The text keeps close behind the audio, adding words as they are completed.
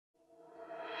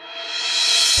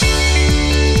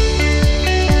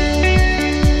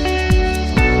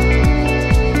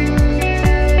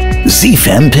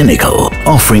Zifam Pinnacle,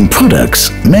 offering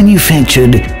products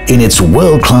manufactured in its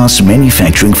world-class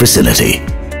manufacturing facility,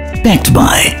 backed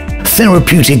by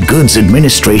Therapeutic Goods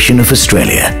Administration of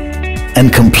Australia,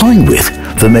 and complying with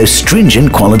the most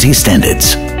stringent quality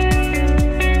standards.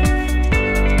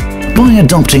 By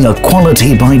adopting a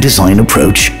quality-by-design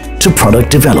approach to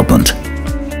product development,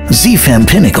 Zifam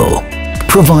Pinnacle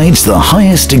provides the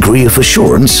highest degree of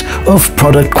assurance of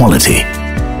product quality.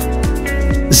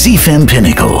 Zifam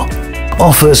Pinnacle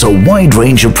offers a wide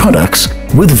range of products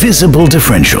with visible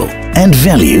differential and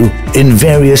value in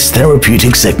various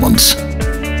therapeutic segments.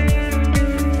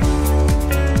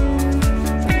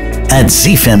 At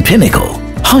Zifam Pinnacle,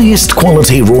 highest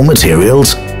quality raw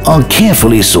materials are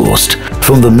carefully sourced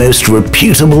from the most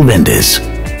reputable vendors.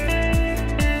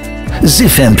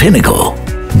 Zifam Pinnacle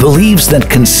believes that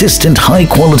consistent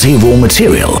high-quality raw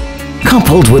material,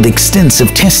 coupled with extensive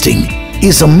testing,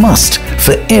 is a must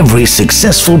for every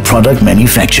successful product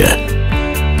manufacturer.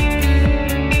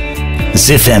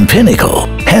 Zifam Pinnacle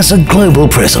has a global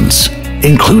presence,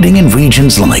 including in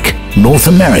regions like North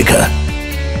America,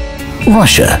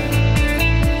 Russia,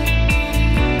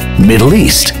 Middle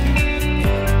East,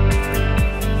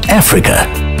 Africa,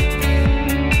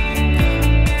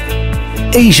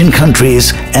 Asian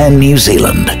countries, and New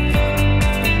Zealand.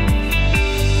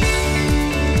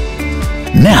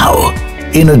 Now,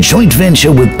 in a joint venture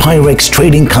with Pyrex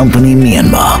Trading Company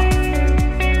Myanmar,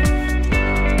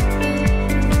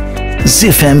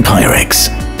 Zifam Pyrex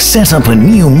set up a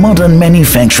new modern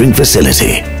manufacturing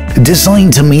facility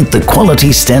designed to meet the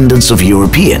quality standards of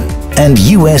European and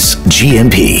US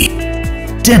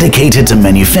GMP, dedicated to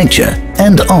manufacture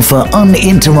and offer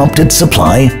uninterrupted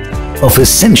supply of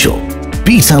essential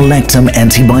beta-lactam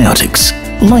antibiotics,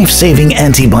 life-saving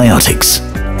antibiotics,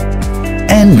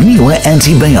 and newer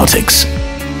antibiotics.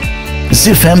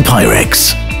 Zifam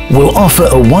Pyrex will offer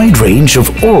a wide range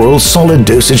of oral solid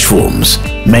dosage forms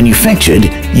manufactured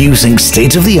using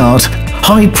state-of-the-art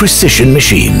high-precision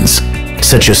machines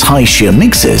such as high-shear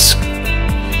mixers,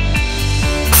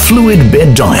 fluid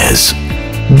bed dryers,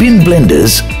 bin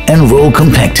blenders and roll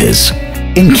compactors,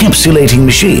 encapsulating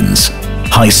machines,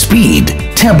 high-speed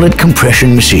tablet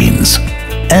compression machines,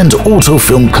 and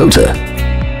autofilm coater.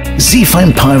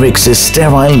 Zifam Pyrex's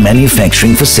sterile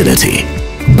manufacturing facility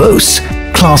boasts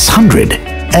Class 100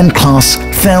 and Class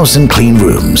 1000 clean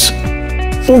rooms.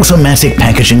 Automatic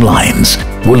packaging lines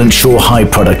will ensure high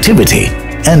productivity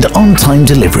and on-time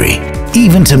delivery,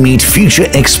 even to meet future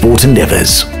export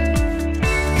endeavors.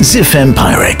 Zifam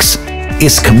Pyrex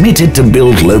is committed to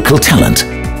build local talent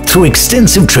through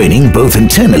extensive training both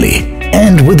internally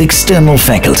and with external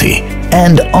faculty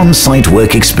and on-site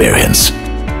work experience.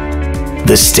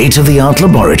 The state-of-the-art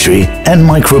laboratory and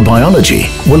microbiology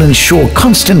will ensure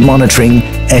constant monitoring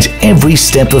at every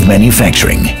step of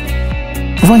manufacturing,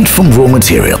 right from raw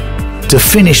material to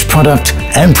finished product,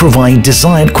 and provide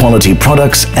desired quality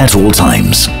products at all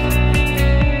times.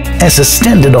 As a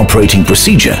standard operating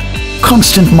procedure,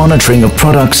 constant monitoring of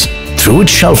products through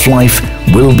its shelf life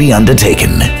will be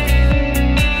undertaken.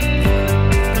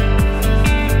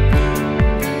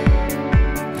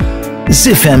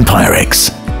 Zifam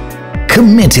Pyrex,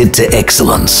 committed to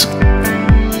excellence.